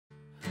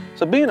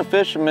So being a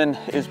fisherman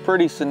is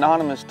pretty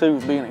synonymous too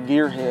with being a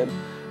gearhead.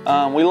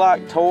 We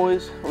like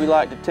toys, we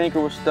like to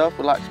tinker with stuff,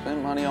 we like to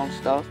spend money on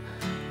stuff.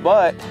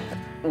 But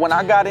when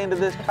I got into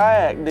this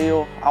kayak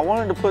deal, I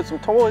wanted to put some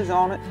toys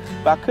on it,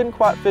 but I couldn't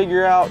quite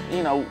figure out,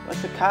 you know,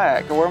 it's a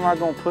kayak, where am I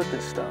gonna put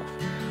this stuff?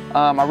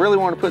 I really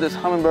wanted to put this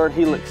Humminbird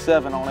HELIX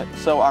 7 on it,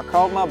 so I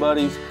called my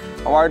buddies,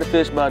 I wired the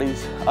fish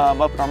buddies up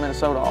at our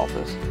Minnesota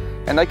office,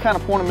 and they kind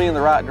of pointed me in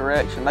the right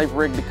direction. They've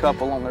rigged a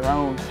couple on their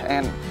own,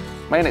 and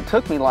man, it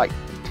took me like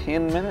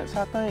 10 minutes,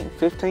 I think,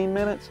 15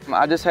 minutes.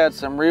 I just had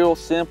some real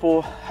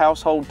simple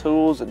household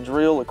tools, a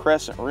drill, a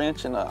crescent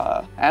wrench, and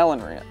an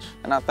Allen wrench.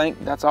 And I think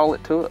that's all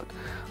it took.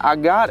 I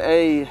got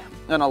an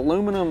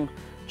aluminum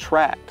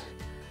track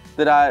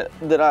that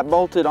I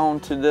bolted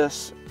onto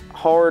this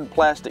hard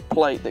plastic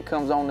plate that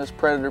comes on this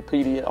Predator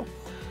PDL.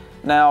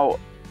 Now,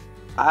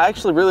 I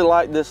actually really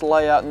like this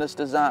layout and this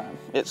design.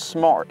 It's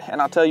smart,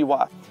 and I'll tell you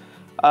why.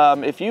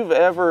 If you've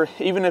ever,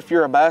 even if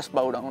you're a bass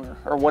boat owner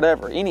or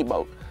whatever, any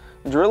boat,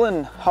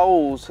 drilling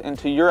holes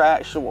into your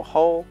actual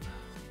hull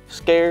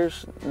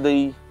scares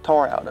the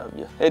tar out of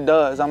you. It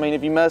does. I mean,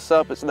 if you mess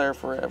up, it's there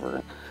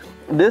forever.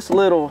 This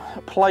little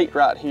plate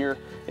right here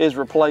is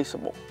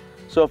replaceable.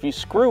 So if you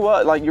screw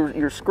up, like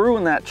you're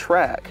screwing that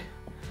track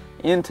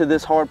into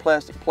this hard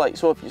plastic plate.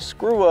 So if you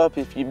screw up,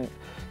 if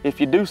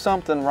you do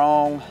something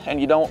wrong and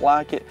you don't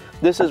like it,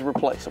 this is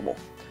replaceable.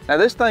 Now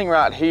this thing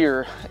right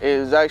here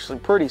is actually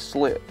pretty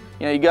slick.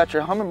 You know, you got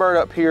your Humminbird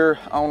up here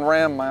on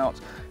ram mounts,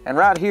 and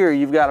right here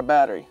you've got a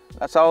battery.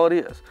 That's all it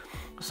is.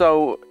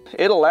 So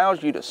it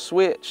allows you to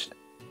switch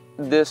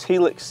this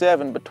HELIX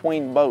 7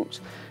 between boats.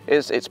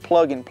 It's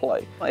plug and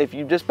play. If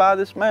you just buy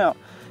this mount,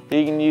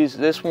 you can use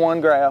this one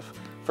graph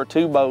for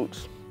 2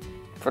 boats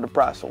for the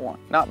price of 1.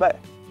 Not bad.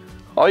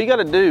 All you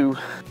gotta do,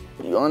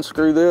 you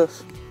unscrew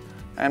this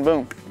and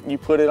boom, you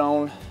put it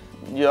on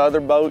your other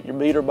boat, your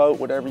beater boat,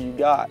 whatever you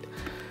got.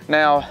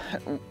 Now,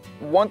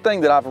 one thing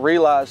that I've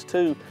realized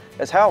too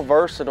is how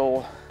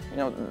versatile, you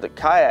know, the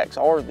kayaks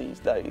are these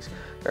days.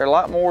 They're a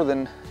lot more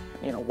than,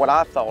 you know, what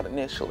I thought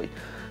initially.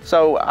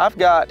 So I've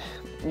got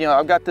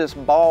this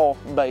ball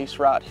base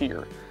right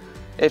here.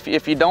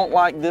 If you don't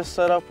like this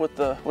setup with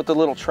the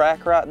little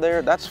track right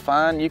there, that's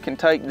fine. You can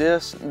take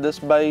this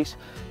base,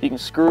 you can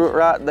screw it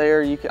right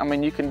there. You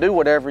can do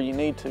whatever you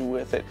need to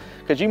with it,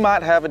 because you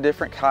might have a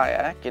different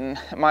kayak and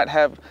it might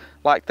have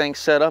like things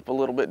set up a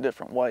little bit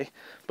different way.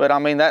 But I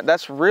mean,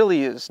 that's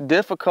really as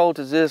difficult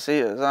as this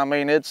is. I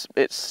mean, it's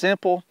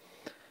simple,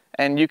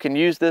 and you can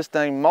use this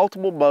thing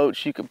multiple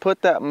boats. You can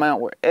put that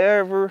mount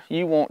wherever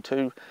you want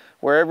to,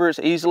 wherever it's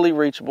easily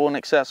reachable and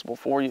accessible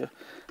for you.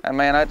 And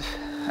man,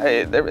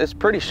 it's a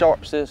pretty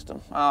sharp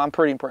system. I'm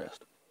pretty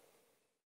impressed.